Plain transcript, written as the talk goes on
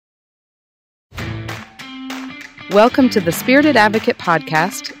Welcome to the Spirited Advocate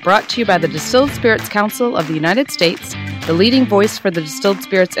podcast, brought to you by the Distilled Spirits Council of the United States, the leading voice for the distilled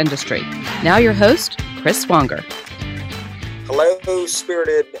spirits industry. Now your host, Chris Swanger. Hello,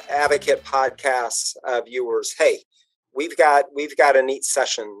 Spirited Advocate podcast viewers. Hey, we've got a neat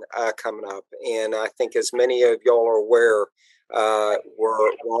session coming up, and I think as many of y'all are aware, we're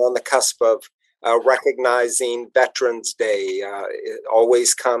on the cusp of recognizing Veterans Day. It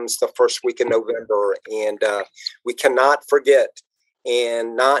always comes the first week in November, and we cannot forget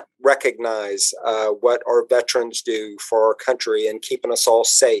and not recognize what our veterans do for our country and keeping us all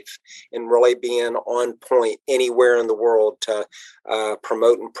safe and really being on point anywhere in the world to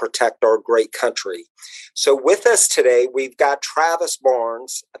promote and protect our great country. So with us today, we've got Travis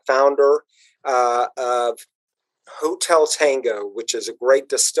Barnes, founder of Hotel Tango, which is a great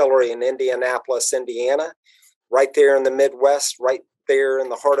distillery in Indianapolis, Indiana, right there in the Midwest, right there in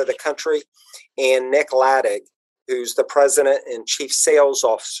the heart of the country, and Nick Laddig, who's the president and chief sales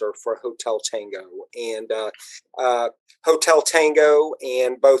officer for Hotel Tango. And Hotel Tango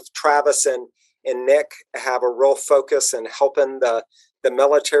and both Travis and Nick have a real focus in helping the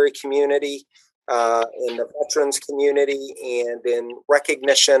military community and the veterans community, and in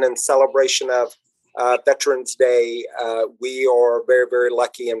recognition and celebration of Veterans Day. We are very, very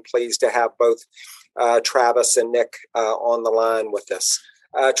lucky and pleased to have both Travis and Nick on the line with us.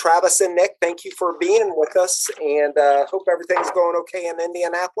 Travis and Nick, thank you for being with us, and hope everything's going okay in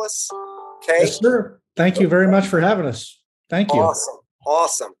Indianapolis. Okay. Yes, sir. Thank you very much for having us. Thank you.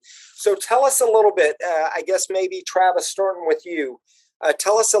 Awesome. So tell us a little bit, I guess maybe Travis, starting with you,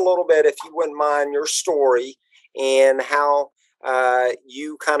 tell us a little bit, if you wouldn't mind, your story and how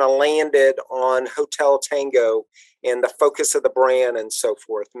you kind of landed on Hotel Tango and the focus of the brand and so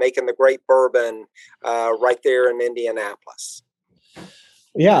forth, making the great bourbon right there in Indianapolis.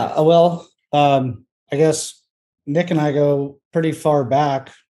 Yeah, well, I guess Nick and I go pretty far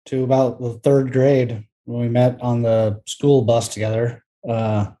back to about the third grade when we met on the school bus together.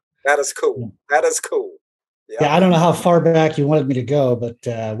 That is cool. Yeah, I don't know how far back you wanted me to go, but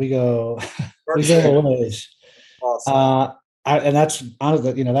we go a ways. Awesome. And that's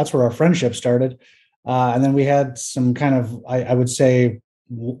honestly, that's where our friendship started. And then we had some kind of, I would say,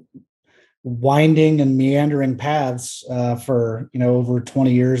 winding and meandering paths for, over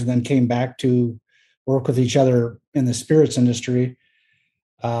 20 years, and then came back to work with each other in the spirits industry.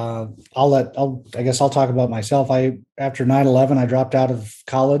 I guess I'll talk about myself. After 9/11, I dropped out of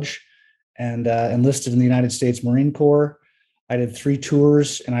college and enlisted in the United States Marine Corps. I did 3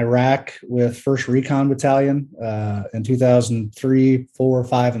 tours in Iraq with 1st Recon Battalion in 2003, 4,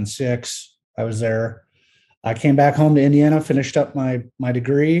 5, and 6. I was there. I came back home to Indiana, finished up my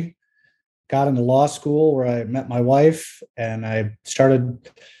degree, got into law school where I met my wife, and I started,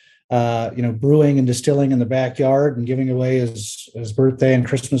 brewing and distilling in the backyard and giving away as birthday and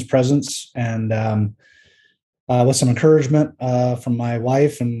Christmas presents. And with some encouragement from my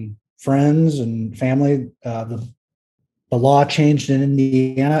wife and friends and family, the law changed in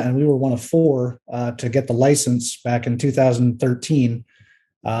Indiana, and we were one of 4 to get the license back in 2013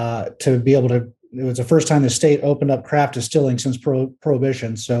 to be able to. It was the first time the state opened up craft distilling since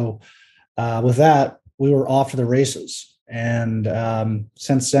Prohibition. So with that, we were off to the races. And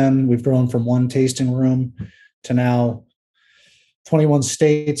since then, we've grown from 1 tasting room to now 21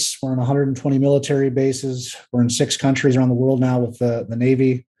 states. We're in 120 military bases. We're in 6 countries around the world now with the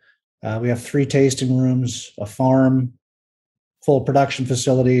Navy. We have 3 tasting rooms, a farm, full production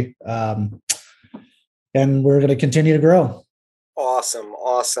facility, and we're going to continue to grow. Awesome.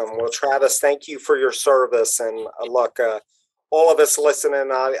 Well, Travis, thank you for your service. And look, all of us listening,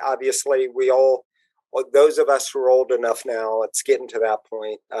 obviously, those of us who are old enough now, it's getting to that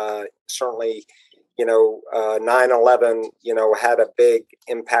point. Certainly, 9/11, had a big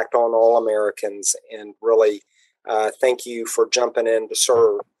impact on all Americans, and really thank you for jumping in to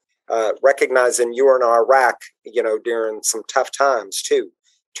serve. Recognizing you were in Iraq, during some tough times too,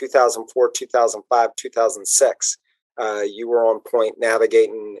 2004, 2005, 2006. You were on point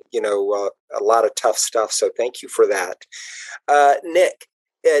navigating, a lot of tough stuff. So thank you for that. Nick,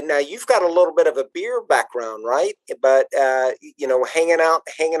 now you've got a little bit of a beer background, right? But, hanging out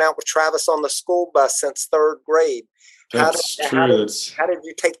with Travis on the school bus since 3rd grade. How did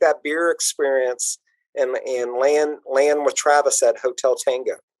you take that beer experience and land with Travis at Hotel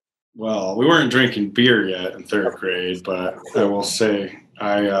Tango? Well, we weren't drinking beer yet in 3rd grade, but I will say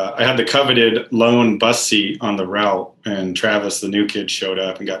I had the coveted lone bus seat on the route, and Travis, the new kid, showed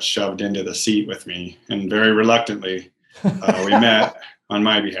up and got shoved into the seat with me, and very reluctantly we met on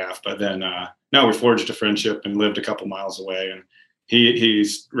my behalf. But then we forged a friendship and lived a couple miles away, and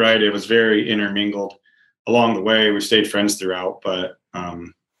he's right. It was very intermingled. A along the way, we stayed friends throughout. But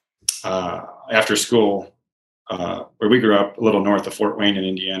after school, where we grew up, a little north of Fort Wayne in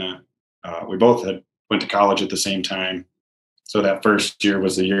Indiana, we both went to college at the same time. So that first year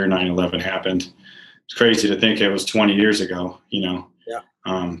was the year 9/11 happened. It's crazy to think it was 20 years ago, Yeah.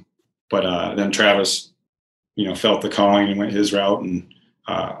 But then Travis, felt the calling and went his route, and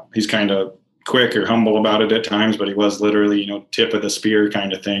he's kind of quick or humble about it at times, but he was literally, tip of the spear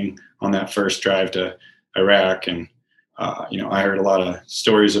kind of thing on that first drive to Iraq. And, I heard a lot of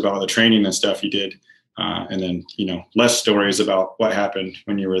stories about the training and stuff he did. And then, less stories about what happened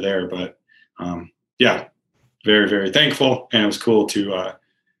when you were there. But yeah, very, very thankful. And it was cool to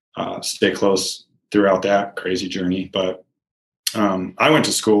stay close throughout that crazy journey. But I went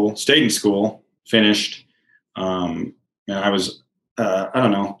to school, stayed in school, finished. And I was, I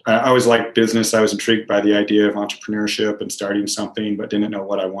don't know, I always liked business. I was intrigued by the idea of entrepreneurship and starting something, but didn't know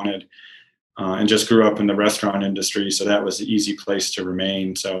what I wanted. And just grew up in the restaurant industry. So that was the easy place to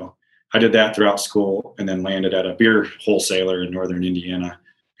remain. So I did that throughout school, and then landed at a beer wholesaler in Northern Indiana.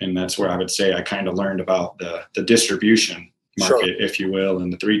 And that's where I would say I kind of learned about the distribution market, if you will,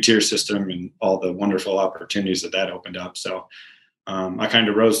 and the 3-tier system and all the wonderful opportunities that opened up. So I kind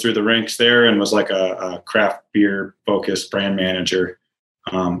of rose through the ranks there and was like a craft beer focused brand manager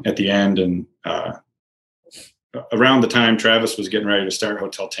at the end. And around the time Travis was getting ready to start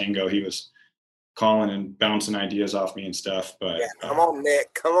Hotel Tango, he was calling and bouncing ideas off me and stuff. But come on,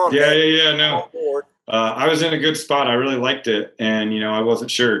 Nick. Come on. Yeah. No, I was in a good spot. I really liked it. And, I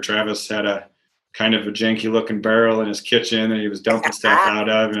wasn't sure. Travis had a kind of a janky looking barrel in his kitchen that he was dumping stuff out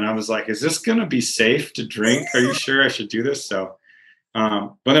of. And I was like, is this going to be safe to drink? Are you sure I should do this? So,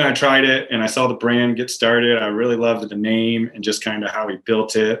 but then I tried it and I saw the brand get started. I really loved the name and just kind of how he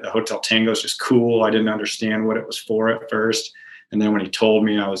built it. The Hotel Tango is just cool. I didn't understand what it was for at first. And then when he told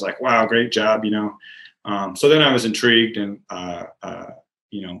me, I was like, wow, great job, So then I was intrigued, and,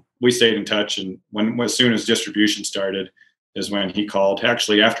 we stayed in touch. And as soon as distribution started is when he called,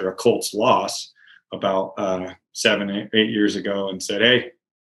 actually after a Colts loss about 7, 8 years ago, and said, hey,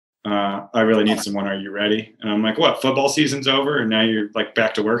 I really need someone. Are you ready? And I'm like, what, football season's over and now you're like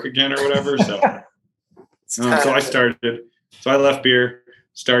back to work again or whatever? So, so I left beer,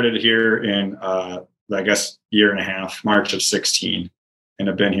 started here in, I guess, year and a half, March of 16, and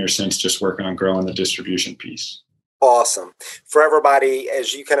have been here since, just working on growing the distribution piece. Awesome. For everybody,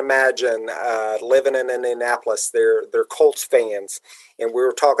 as you can imagine, living in Indianapolis, they're Colts fans. And we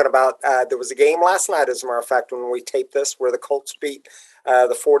were talking about, there was a game last night, as a matter of fact, when we taped this, where the Colts beat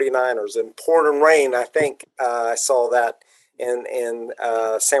the 49ers. In pouring rain, I think I saw that in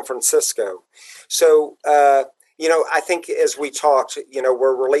San Francisco. So, I think as we talked,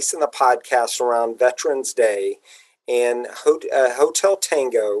 we're releasing the podcast around Veterans Day, and Hotel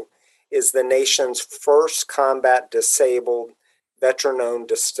Tango is the nation's first combat disabled veteran-owned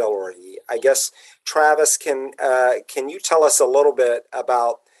distillery. I guess, Travis, can you tell us a little bit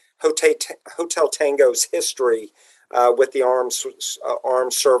about Hotel Tango's history with the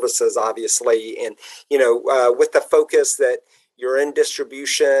armed services, obviously, and with the focus that you're in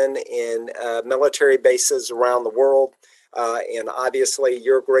distribution in military bases around the world, and obviously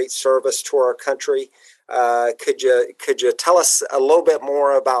your great service to our country. Could you tell us a little bit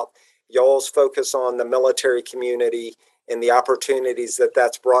more about y'all's focus on the military community and the opportunities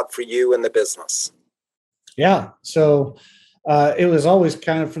that's brought for you in the business? Yeah. So it was always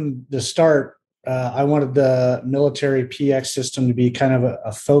kind of from the start, I wanted the military PX system to be kind of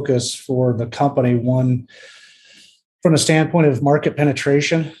a focus for the company. One, from a standpoint of market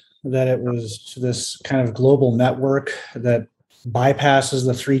penetration, that it was this kind of global network that bypasses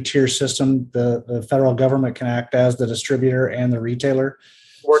the 3-tier system. The federal government can act as the distributor and the retailer.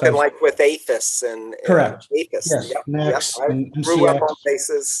 Working like with APHIS and correct. APHIS. Yes. Yep. Next, I grew up on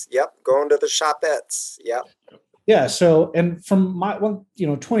bases. Yep. Going to the shopettes. Yep. Yeah. So, and from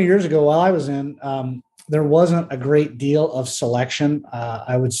 20 years ago, while I was in, there wasn't a great deal of selection.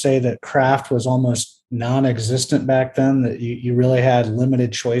 I would say that craft was almost non-existent back then, that you really had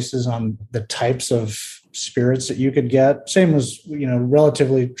limited choices on the types of spirits that you could get. Same was,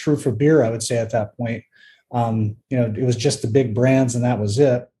 relatively true for beer, I would say at that point. It was just the big brands and that was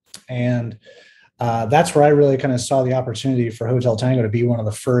it. And that's where I really kind of saw the opportunity for Hotel Tango to be one of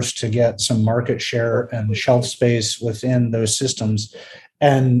the first to get some market share and shelf space within those systems.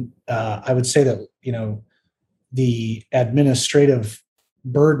 And I would say that, the administrative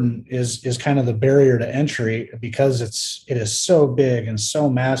burden is kind of the barrier to entry, because it is so big and so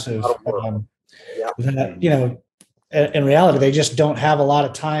massive that, in reality, they just don't have a lot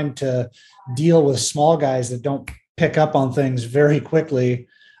of time to deal with small guys that don't pick up on things very quickly.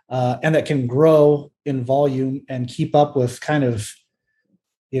 and that can grow in volume and keep up with kind of,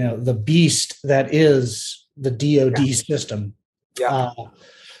 the beast that is the DoD system. Yeah.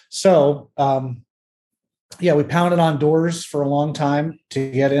 We pounded on doors for a long time to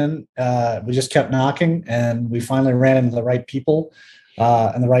get in. We just kept knocking, and we finally ran into the right people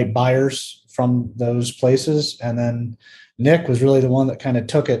and the right buyers from those places. And then Nick was really the one that kind of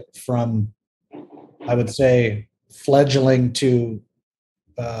took it from, I would say, fledgling to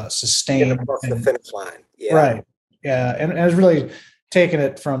sustain. Across the finish line. Yeah. Right. Yeah. And it was really taking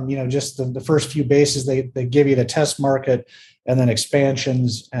it from, just the first few bases they give you, the test market, and then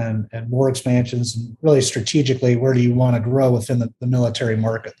expansions and more expansions, and really strategically, where do you want to grow within the military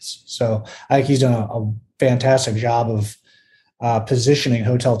markets? So I think he's done a fantastic job of positioning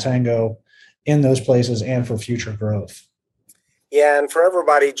Hotel Tango in those places and for future growth. Yeah, and for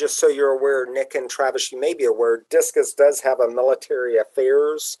everybody, just so you're aware, Nick and Travis, you may be aware, Discus does have a military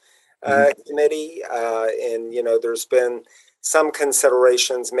affairs committee, and there's been some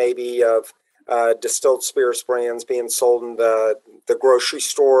considerations maybe of distilled spirits brands being sold in the grocery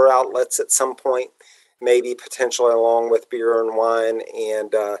store outlets at some point, maybe potentially along with beer and wine,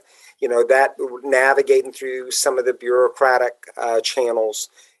 and that navigating through some of the bureaucratic channels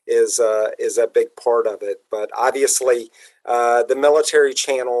is a big part of it. But obviously, the military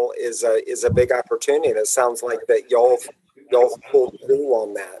channel is a big opportunity, and it sounds like that y'all pulled through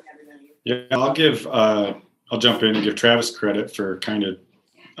on that. Yeah, I'll jump in and give Travis credit for kind of.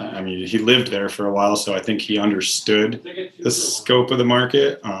 He lived there for a while, so I think he understood the scope of the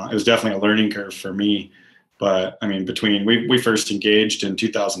market. It was definitely a learning curve for me. But between we first engaged in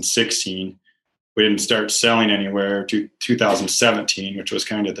 2016, we didn't start selling anywhere to 2017, which was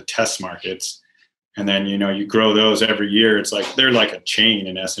kind of the test markets. And then, you grow those every year. It's like they're like a chain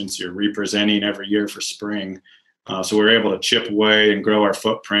in essence. You're representing every year for spring. So we were able to chip away and grow our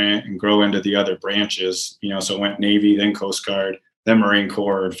footprint and grow into the other branches. So it went Navy, then Coast Guard, then Marine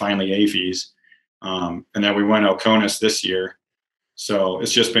Corps, and finally AAFES. And then we went Oconus this year. So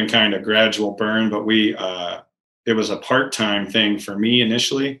it's just been kind of gradual burn, but it was a part-time thing for me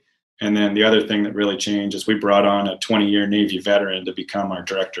initially. And then the other thing that really changed is we brought on a 20-year Navy veteran to become our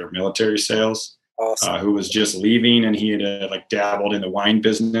director of military sales. Awesome. Who was just leaving, and he had dabbled in the wine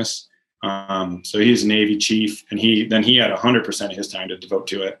business. So he's a Navy chief, and he had 100% of his time to devote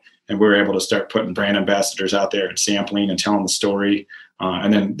to it. And we were able to start putting brand ambassadors out there and sampling and telling the story.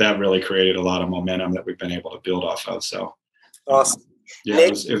 And then that really created a lot of momentum that we've been able to build off of. So awesome. Yeah,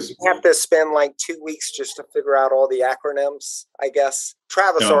 Nick, it was, you have to spend 2 weeks just to figure out all the acrons, I guess.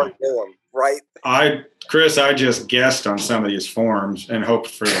 Travis already knew them, right? Chris, I just guessed on some of these forms and hoped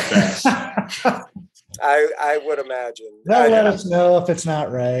for the best. I would imagine. Let us know if it's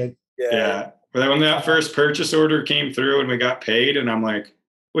not right. Yeah. But when that first purchase order came through and we got paid, and I'm like,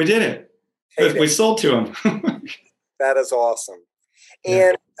 we did it. We sold to him. That is awesome.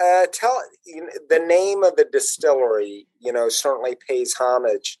 And tell the name of the distillery, certainly pays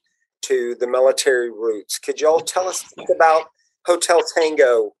homage to the military roots. Could y'all tell us about Hotel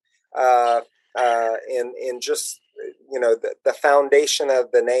Tango and just, the foundation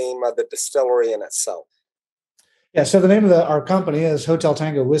of the name of the distillery in itself? Yeah, so the name of our company is Hotel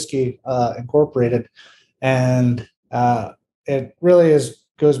Tango Whiskey Incorporated, and it really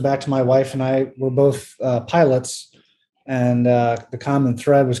goes back to my wife and I. We're both pilots, and the common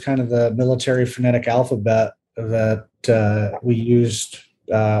thread was kind of the military phonetic alphabet that we used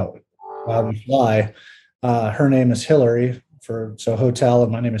while we fly. Her name is Hillary so hotel,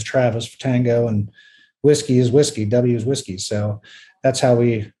 and my name is Travis for Tango, and whiskey is whiskey. W is whiskey. So that's how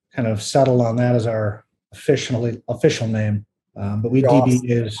we kind of settled on that as our official name. But we DB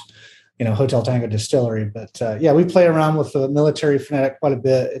is, Hotel Tango Distillery. But we play around with the military phonetic quite a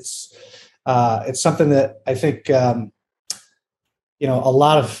bit. It's something that I think,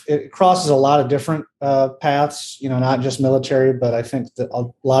 it crosses a lot of different paths, not just military, but I think that a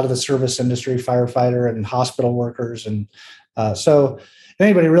lot of the service industry, firefighter and hospital workers. And so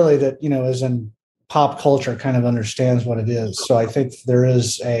anybody really that, is in pop culture kind of understands what it is. So I think there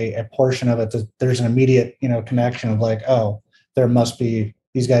is a portion of it that there's an immediate, connection of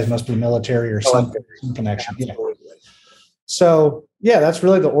these guys must be military or some connection. Yeah. So that's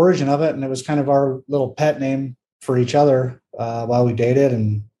really the origin of it. And it was kind of our little pet name for each other while we dated.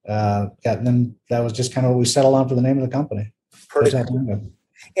 And then that was just kind of what we settled on for the name of the company. Pretty cool.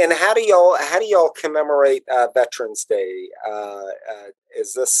 And how do y'all commemorate Veterans Day?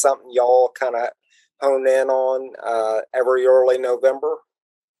 Is this something y'all kind of hone in on every early November?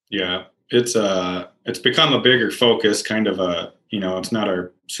 Yeah, it's become a bigger focus, kind of it's not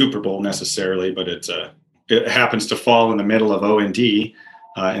our Super Bowl necessarily, but it happens to fall in the middle of O&D.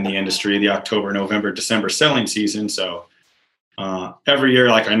 in the industry, the October, November, December selling season. So every year,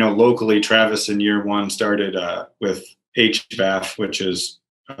 like I know locally, Travis in year one started with HVAF, which is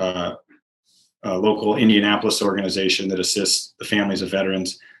a local Indianapolis organization that assists the families of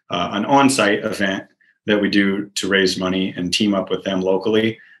veterans, an on-site event that we do to raise money and team up with them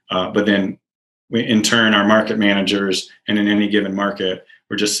locally. But then we, in turn, our market managers, and in any given market,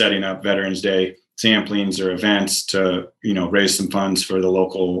 we're just setting up Veterans Day samplings or events to, raise some funds for the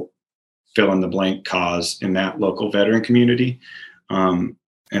local fill in the blank cause in that local veteran community. And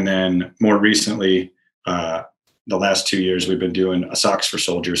then more recently, the last 2 years, we've been doing a Socks for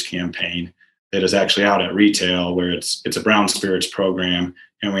Soldiers campaign that is actually out at retail, where it's a Brown Spirits program,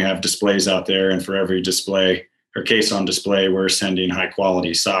 and we have displays out there. And for every display or case on display, we're sending high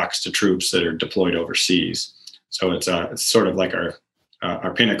quality socks to troops that are deployed overseas. So it's sort of like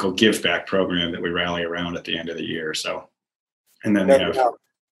our pinnacle give back program that we rally around at the end of the year. So, and then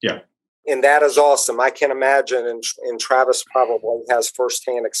yeah. And that is awesome. I can imagine, and Travis probably has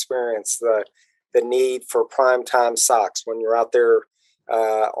firsthand experience, the need for primetime socks when you're out there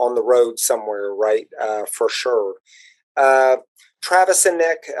on the road somewhere, right? For sure. Travis and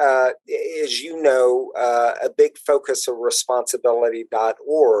Nick, as you know, a big focus of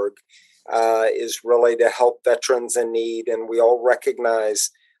responsibility.org is really to help veterans in need. And we all recognize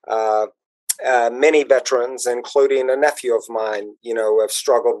many veterans, including a nephew of mine, have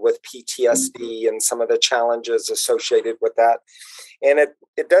struggled with PTSD and some of the challenges associated with that. And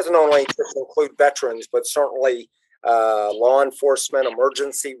it doesn't only just include veterans, but certainly law enforcement,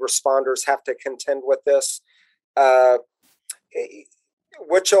 emergency responders have to contend with this.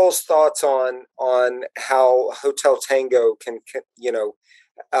 What's y'all's thoughts on how Hotel Tango can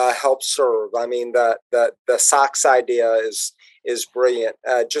help serve? I mean, the socks idea is brilliant.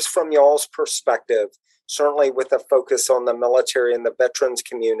 Just from y'all's perspective, certainly with a focus on the military and the veterans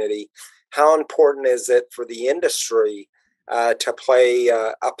community, how important is it for the industry to play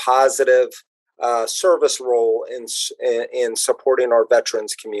a positive service role in supporting our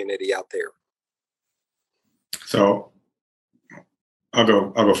veterans community out there? So I'll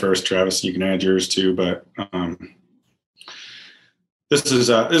go first, Travis. You can add yours too, but this is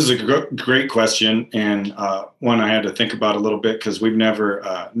a great question, and one I had to think about a little bit, because we've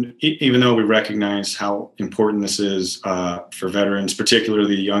never, even though we recognize how important this is for veterans,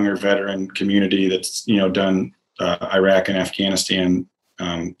 particularly the younger veteran community that's done Iraq and Afghanistan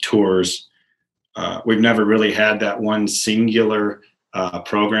tours. We've never really had that one singular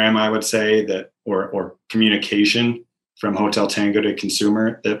program, I would say, that or communication from Hotel Tango to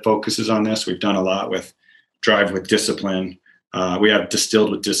consumer that focuses on this. We've done a lot with Drive with Discipline. We have Distilled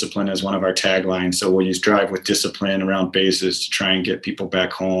with Discipline as one of our taglines. So we'll use Drive with Discipline around bases to try and get people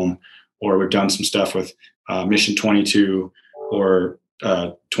back home. Or we've done some stuff with Mission 22 or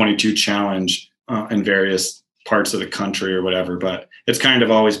 22 Challenge in various parts of the country or whatever. But it's kind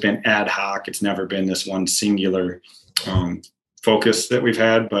of always been ad hoc. It's never been this one singular focus that we've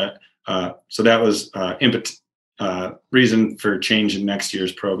had. But so that was reason for change in next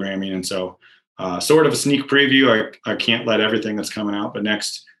year's programming. And so sort of a sneak preview. I can't let everything that's coming out, but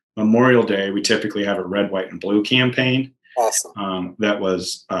next Memorial Day, we typically have a red, white, and blue campaign. Awesome. That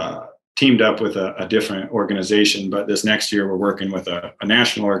was teamed up with a different organization, but this next year we're working with a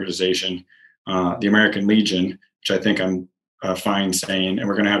national organization, the American Legion, which I think I'm fine saying, and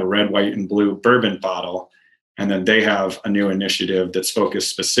we're going to have a red, white, and blue bourbon bottle. And then they have a new initiative that's focused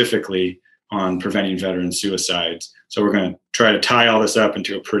specifically on preventing veteran suicides. So we're going to try to tie all this up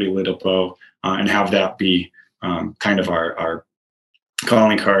into a pretty little bow and have that be kind of our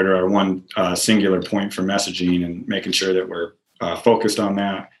calling card, or our one singular point for messaging, and making sure that we're focused on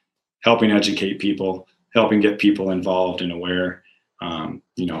that, helping educate people, helping get people involved and aware,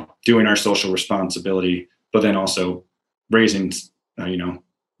 doing our social responsibility, but then also raising,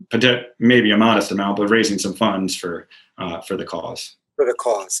 maybe a modest amount, but raising some funds for the cause. For the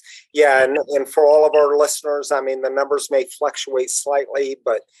cause. Yeah. And for all of our listeners, I mean, the numbers may fluctuate slightly,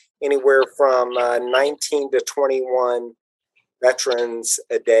 but anywhere from 19 to 21 veterans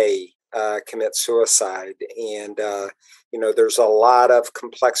a day commit suicide. And, there's a lot of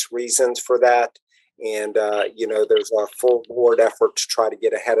complex reasons for that. And, there's a full board effort to try to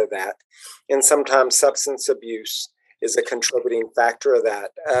get ahead of that. And sometimes substance abuse is a contributing factor of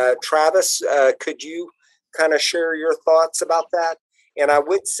that. Travis, could you kind of share your thoughts about that? And I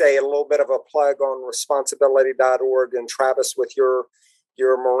would say a little bit of a plug on responsibility.org, and Travis, with your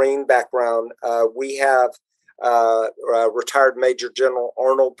Marine background, we have retired Major General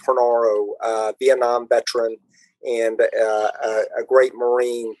Arnold Pernaro, Vietnam veteran, and a great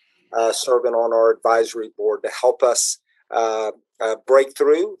Marine serving on our advisory board to help us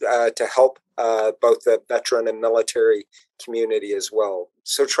breakthrough to help both the veteran and military community as well.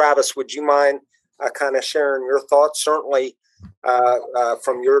 So, Travis, would you mind kind of sharing your thoughts, certainly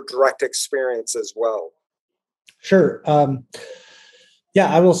from your direct experience as well? Sure. Yeah,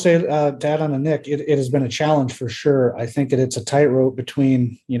 I will say, to add on to Nick, it has been a challenge for sure. I think that it's a tightrope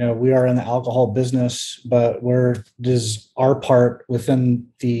between, we are in the alcohol business, but where does our part within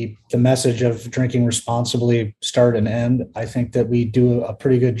the message of drinking responsibly start and end? I think that we do a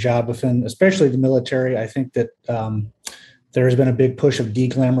pretty good job within, especially the military. I think that there has been a big push of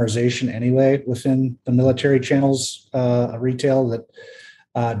de-glamorization anyway within the military channels, retail, that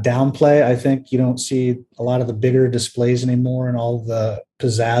downplay. I think you don't see a lot of the bigger displays anymore and all the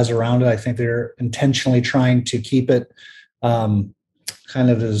pizzazz around it. I think they're intentionally trying to keep it kind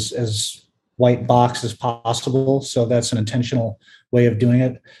of as white box as possible. So that's an intentional way of doing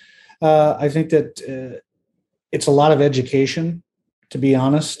it. I think that it's a lot of education, to be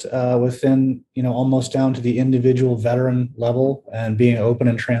honest, within, almost down to the individual veteran level, and being open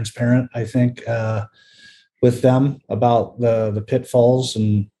and transparent, I think, with them about the pitfalls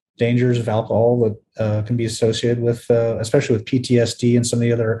and dangers of alcohol that can be associated with, especially with PTSD and some of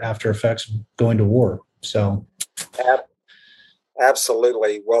the other after effects of going to war. So,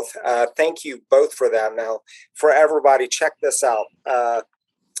 absolutely. Well, thank you both for that. Now, for everybody, check this out.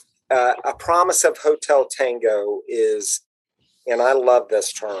 A promise of Hotel Tango is, and I love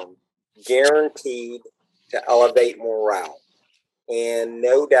this term, guaranteed to elevate morale. And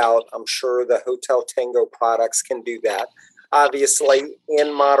no doubt, I'm sure the Hotel Tango products can do that. Obviously,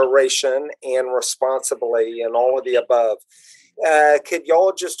 in moderation and responsibly and all of the above. Could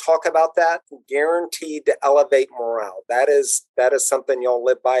y'all just talk about that? Guaranteed to elevate morale. That is something y'all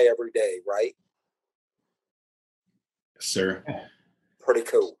live by every day, right? Yes, sir. Pretty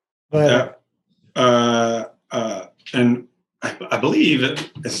cool. And I believe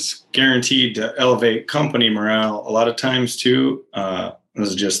it's guaranteed to elevate company morale. A lot of times too, this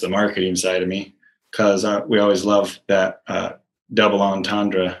is just the marketing side of me, because we always love that double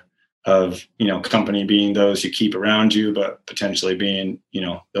entendre of, company being those you keep around you, but potentially being,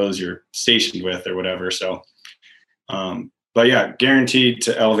 those you're stationed with or whatever. So, but yeah, guaranteed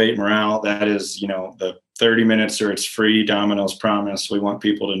to elevate morale. That is, the 30 minutes or it's free Domino's promise. We want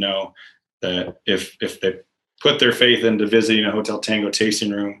people to know that if they put their faith into visiting a Hotel Tango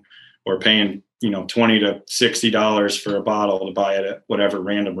tasting room or paying, $20 to $60 for a bottle to buy it at whatever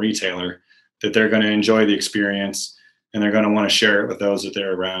random retailer, that they're going to enjoy the experience and they're going to want to share it with those that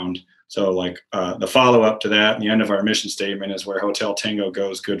they're around. So the follow-up to that, and the end of our mission statement is, where Hotel Tango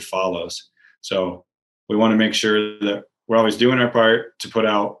goes, good follows. So we want to make sure that we're always doing our part to put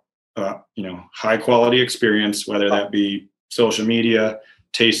out, high quality experience, whether that be social media,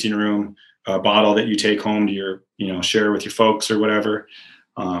 tasting room, a bottle that you take home to your, share with your folks or whatever.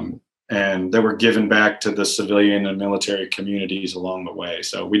 And that we're giving back to the civilian and military communities along the way.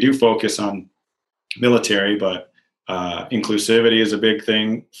 So we do focus on military, but inclusivity is a big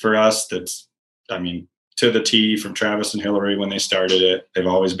thing for us. That's, to the T, from Travis and Hillary when they started it. They've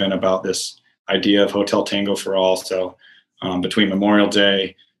always been about this idea of Hotel Tango for all. So between Memorial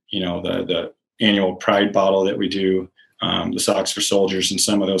Day, the annual Pride bottle that we do, the Socks for Soldiers, and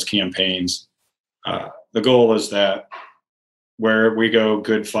some of those campaigns, the goal is that where we go,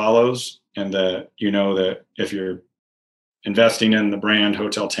 good follows, and that that if you're investing in the brand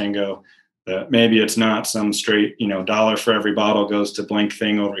Hotel Tango, that maybe it's not some straight dollar for every bottle goes to blank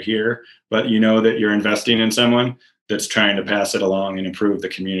thing over here, but that you're investing in someone that's trying to pass it along and improve the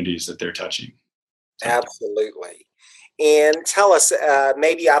communities that they're touching. Absolutely. And tell us,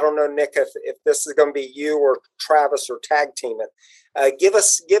 maybe, I don't know, Nick, if this is going to be you or Travis or tag team it. Give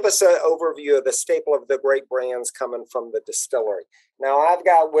us an overview of the staple of the great brands coming from the distillery. Now, I've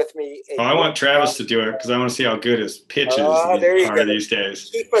got with me. I want Travis to do it because I want to see how good his pitch is these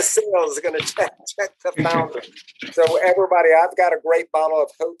days. Keepa Sales is going to check the founder. So, everybody, I've got a great bottle of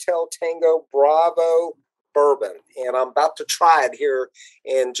Hotel Tango Bravo bourbon, and I'm about to try it here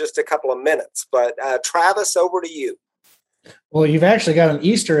in just a couple of minutes. But Travis, over to you. Well, you've actually got an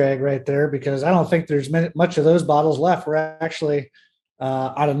Easter egg right there, because I don't think there's much of those bottles left. We're actually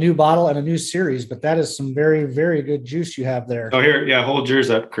on a new bottle and a new series, but that is some very, very good juice you have there. Oh, here. Yeah. Hold yours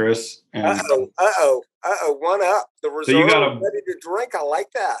up, Chris. Uh-oh. One up. The reserve ready to drink. I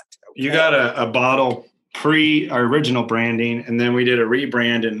like that. Okay. You got a bottle our original branding, and then we did a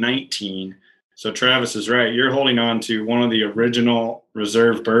rebrand in 19. So Travis is right. You're holding on to one of the original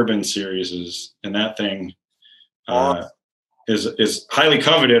reserve bourbon series, and that thing is highly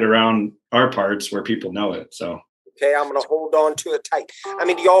coveted around our parts where people know it. So Okay, I'm going to hold on to it tight. I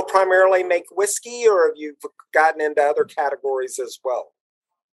mean, do y'all primarily make whiskey, or have you gotten into other categories as well?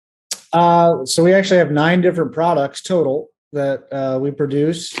 So we actually have 9 different products total that we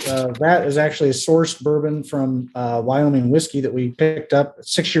produce. That is actually a sourced bourbon from Wyoming whiskey that we picked up,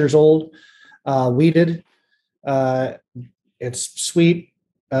 6 years old, wheated. It's sweet.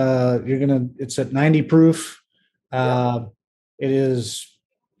 It's at 90 proof. It is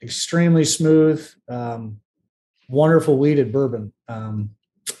extremely smooth, wonderful wheated bourbon.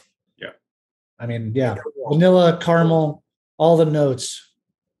 Vanilla, caramel, all the notes.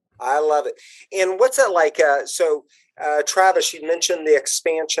 I love it. And what's it like? Travis, you mentioned the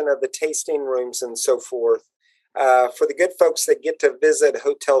expansion of the tasting rooms and so forth. For the good folks that get to visit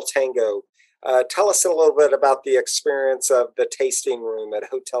Hotel Tango, tell us a little bit about the experience of the tasting room at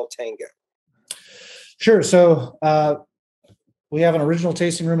Hotel Tango. Sure. So we have an original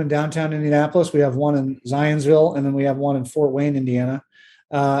tasting room in downtown Indianapolis. We have one in Zionsville, and then we have one in Fort Wayne, Indiana.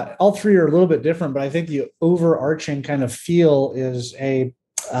 All 3 are a little bit different, but I think the overarching kind of feel is a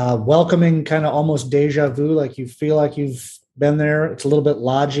welcoming, kind of almost deja vu, like you feel like you've been there. It's a little bit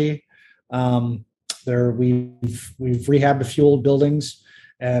lodgy. We've rehabbed a few old buildings,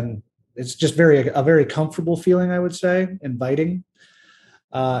 and it's just a very comfortable feeling, I would say, inviting.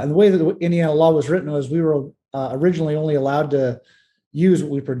 And the way that the Indiana law was written was we were originally only allowed to use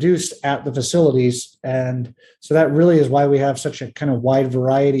what we produced at the facilities. And so that really is why we have such a kind of wide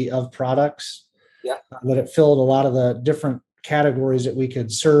variety of products. Yeah. That it filled a lot of the different categories that we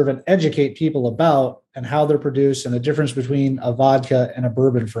could serve and educate people about and how they're produced and the difference between a vodka and a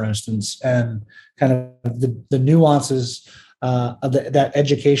bourbon, for instance, and kind of the nuances of that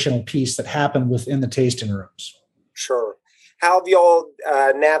educational piece that happened within the tasting rooms. Sure. How have y'all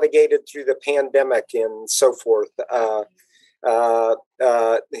navigated through the pandemic and so forth? I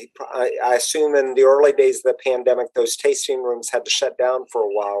assume in the early days of the pandemic, those tasting rooms had to shut down for a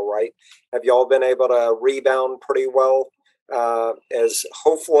while, right? Have y'all been able to rebound pretty well? As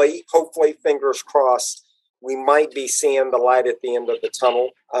hopefully, fingers crossed, we might be seeing the light at the end of the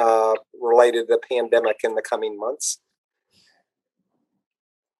tunnel related to the pandemic in the coming months.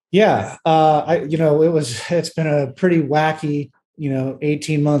 Yeah, it's been a pretty wacky,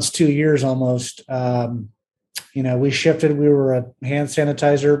 18 months, 2 years almost. We shifted. We were a hand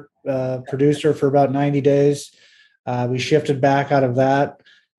sanitizer producer for about 90 days. We shifted back out of that,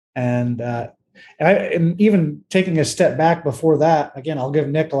 and even taking a step back before that, again, I'll give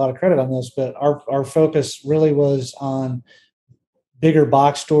Nick a lot of credit on this, but our focus really was on bigger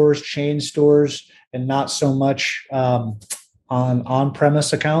box stores, chain stores, and not so much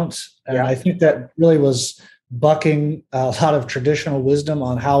on-premise accounts. And I think that really was bucking a lot of traditional wisdom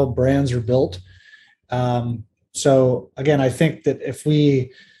on how brands are built. So again, I think that if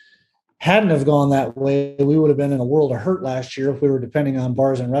we hadn't have gone that way, we would have been in a world of hurt last year if we were depending on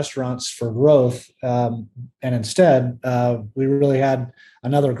bars and restaurants for growth. And instead, we really had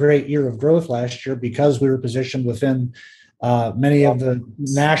another great year of growth last year because we were positioned within many of the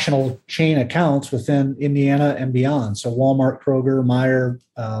national chain accounts within Indiana and beyond. So Walmart, Kroger, Meijer,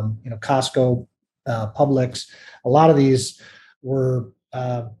 Costco, Publix. A lot of these were,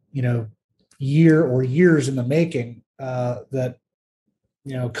 years in the making that,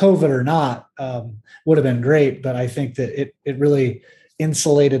 COVID or not, would have been great. But I think that it really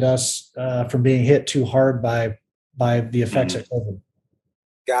insulated us from being hit too hard by the effects of COVID.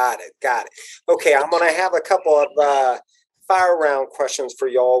 Got it. Okay, I'm going to have a couple of fire round questions for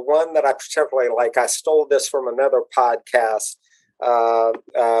y'all. One that I particularly like, I stole this from another podcast,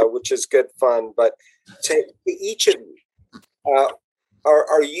 which is good fun. But to each of you,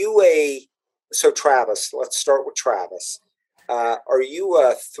 are you so Travis, let's start with Travis. Are you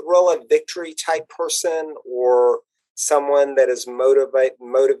a thrill of victory type person, or someone that is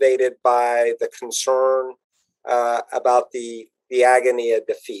motivated by the concern about the agony of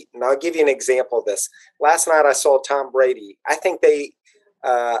defeat? And I'll give you an example of this. Last night I saw Tom Brady. I think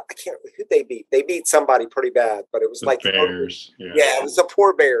who they beat. They beat somebody pretty bad, but it was like Bears. Yeah, it was the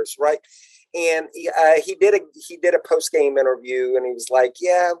poor Bears, right? And he did a post-game interview, and he was like,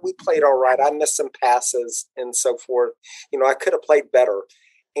 "Yeah, we played all right. I missed some passes and so forth. I could have played better."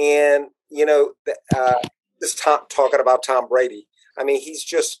 And just talking about Tom Brady. I mean, he's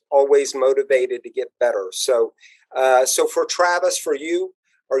just always motivated to get better. So for Travis, for you,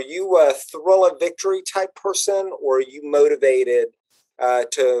 are you a thrill of victory type person, or are you motivated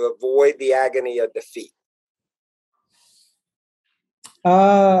to avoid the agony of defeat?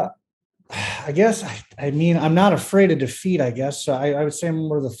 I guess, I'm not afraid of defeat, I guess. So I would say I'm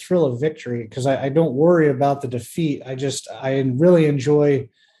more the thrill of victory, because I don't worry about the defeat. I really enjoy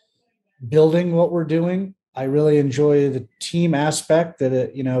building what we're doing I really enjoy the team aspect that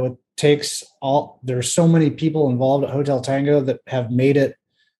it takes there's so many people involved at Hotel Tango that have made it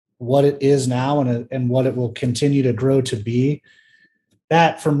what it is now and what it will continue to grow to be.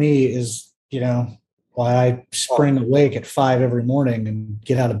 That for me is, why I spring awake at 5 every morning and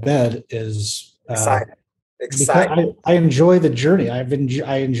get out of bed is exciting. Because I enjoy the journey. I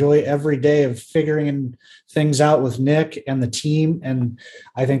enjoy every day of figuring things out with Nick and the team. And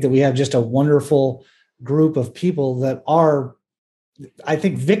I think that we have just a wonderful group of people that are, I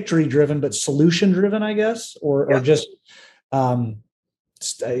think, victory driven, but solution driven, I guess, or just, I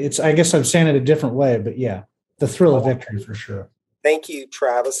guess I'm saying it a different way, but yeah, the thrill of victory for sure. Thank you,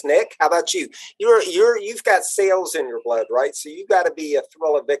 Travis. Nick, how about you? You've got sales in your blood, right? So you got to be a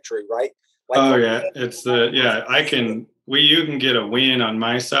thrill of victory, right? You can get a win on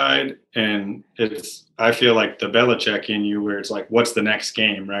my side, and I feel like the Belichick in you, where it's like, what's the next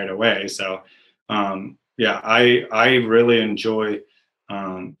game right away? So, I really enjoy,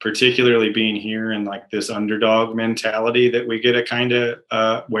 particularly being here in like this underdog mentality that we get to kind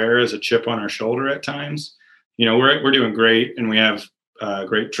of wear as a chip on our shoulder at times. We're doing great, and we have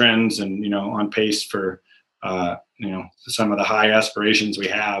great trends, and on pace for some of the high aspirations we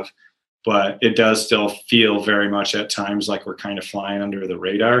have. But it does still feel very much at times like we're kind of flying under the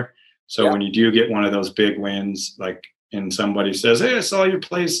radar. So when you do get one of those big wins, like, and somebody says, "Hey, I saw your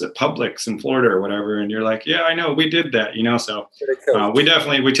place at Publix in Florida," or whatever, and you're like, "Yeah, I know, we did that," So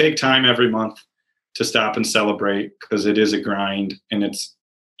we take time every month to stop and celebrate, because it is a grind and it's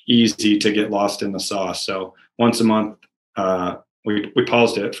easy to get lost in the sauce. So once a month, we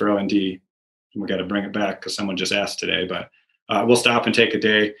paused it for O&D. We got to bring it back because someone just asked today, but we'll stop and take a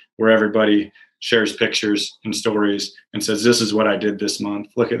day where everybody shares pictures and stories and says, "This is what I did this month.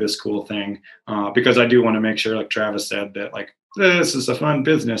 Look at this cool thing." Because I do want to make sure, like Travis said, that like, this is a fun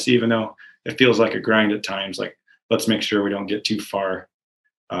business, even though it feels like a grind at times. Like, let's make sure we don't get too far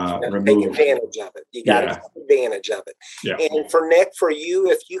removed. Take advantage of it. You got to take advantage of it. Yeah. And for Nick, for you,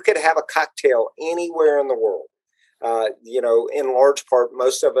 if you could have a cocktail anywhere in the world, in large part,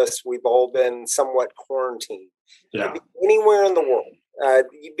 most of us, we've all been somewhat quarantined. Yeah. Anywhere in the world,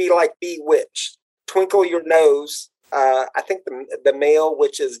 you'd be like bewitched. Twinkle your nose. I think the male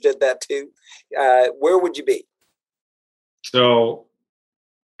witches did that too. Where would you be? So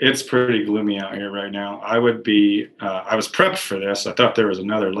it's pretty gloomy out here right now. I would be, I was prepped for this. I thought there was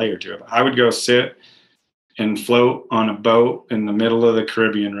another layer to it. I would go sit and float on a boat in the middle of the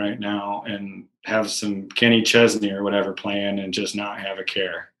Caribbean right now and have some Kenny Chesney or whatever playing and just not have a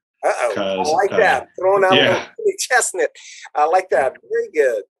care. I like that. Throwing out Kenny Chestnut. I like that. Very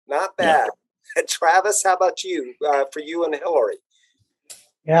good. Not bad. Yeah. Travis, how about you? For you and Hillary?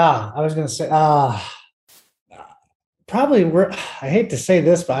 Yeah, I was going to say, probably I hate to say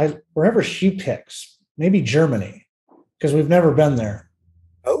this, but wherever she picks, maybe Germany, because we've never been there.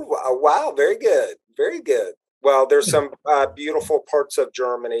 Oh, wow. Very good. Very good. Well, there's some beautiful parts of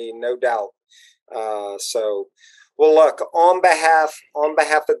Germany, no doubt. Well, look, on behalf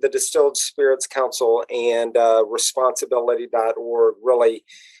of the Distilled Spirits Council and responsibility.org, really,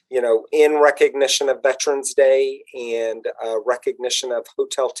 in recognition of Veterans Day and recognition of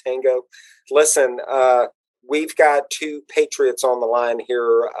Hotel Tango, listen, we've got two patriots on the line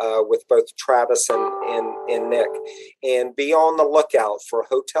here with both Travis and Nick, and be on the lookout for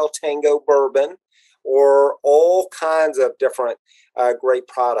Hotel Tango bourbon or all kinds of different great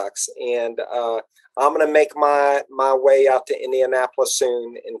products. And I'm going to make my way out to Indianapolis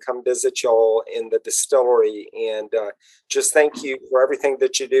soon and come visit y'all in the distillery. And just thank you for everything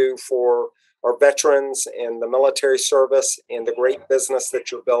that you do for our veterans and the military service and the great business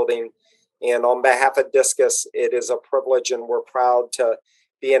that you're building. And on behalf of Discus, it is a privilege, and we're proud to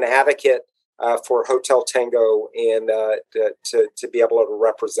be an advocate for Hotel Tango and to be able to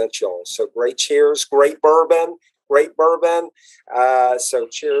represent y'all. So great cheers, great bourbon. So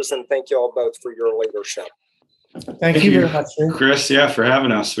cheers, and thank you all both for your leadership. Thank you very much, sir. Chris, for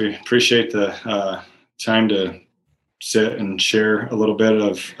having us. We appreciate the time to sit and share a little bit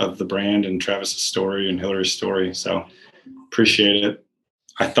of the brand and Travis's story and Hillary's story. So appreciate it.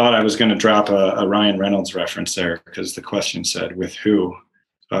 I thought I was going to drop a Ryan Reynolds reference there because the question said, "With who?"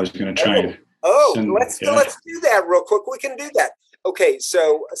 So I was going to try and. Let's do that real quick. We can do that. Okay,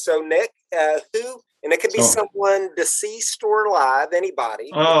 so Nick, who? And it could be someone deceased or alive,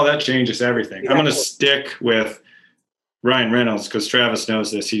 anybody. Oh, that changes everything. I'm going to stick with Ryan Reynolds because Travis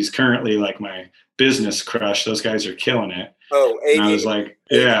knows this. He's currently like my business crush. Those guys are killing it. Oh, and I was like,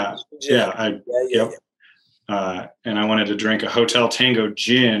 yep. And I wanted to drink a Hotel Tango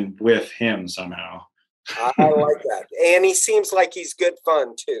gin with him somehow. I like that. And he seems like he's good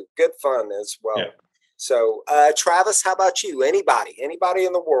fun too. Good fun as well. Yeah. So, Travis, how about you? Anybody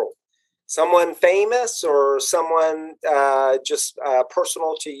in the world? Someone famous or someone just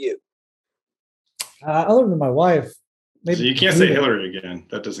personal to you? Other than my wife. Maybe so you can't say Hillary again.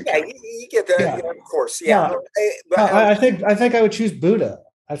 That doesn't count. You get that, yeah. Of course. Yeah. No, I think I would choose Buddha.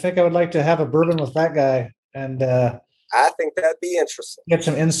 I think I would like to have a bourbon with that guy, and I think that'd be interesting. Get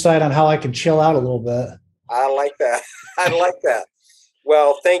some insight on how I can chill out a little bit. I like that. I like that.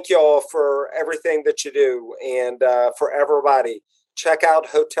 Well, thank you all for everything that you do, and for everybody. Check out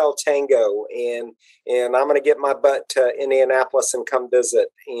Hotel Tango, and I'm going to get my butt to Indianapolis and come visit,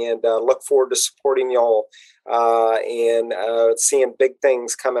 and look forward to supporting y'all and seeing big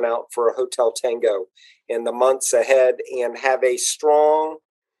things coming out for Hotel Tango in the months ahead, and have a strong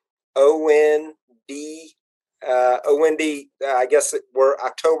OND. I guess we're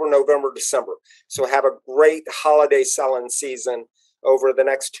October, November, December. So have a great holiday selling season over the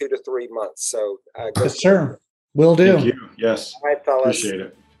next 2 to 3 months. So yes, sir. Will do. Thank you. Yes. All right, fellas. Appreciate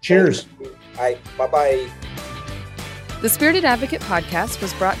it. Cheers. All right. Bye-bye. The Spirited Advocate podcast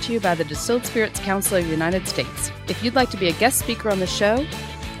was brought to you by the Distilled Spirits Council of the United States. If you'd like to be a guest speaker on the show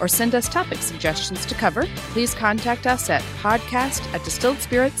or send us topic suggestions to cover, please contact us at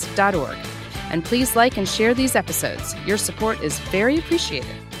podcast@distilledspirits.org. And please like and share these episodes. Your support is very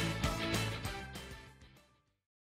appreciated.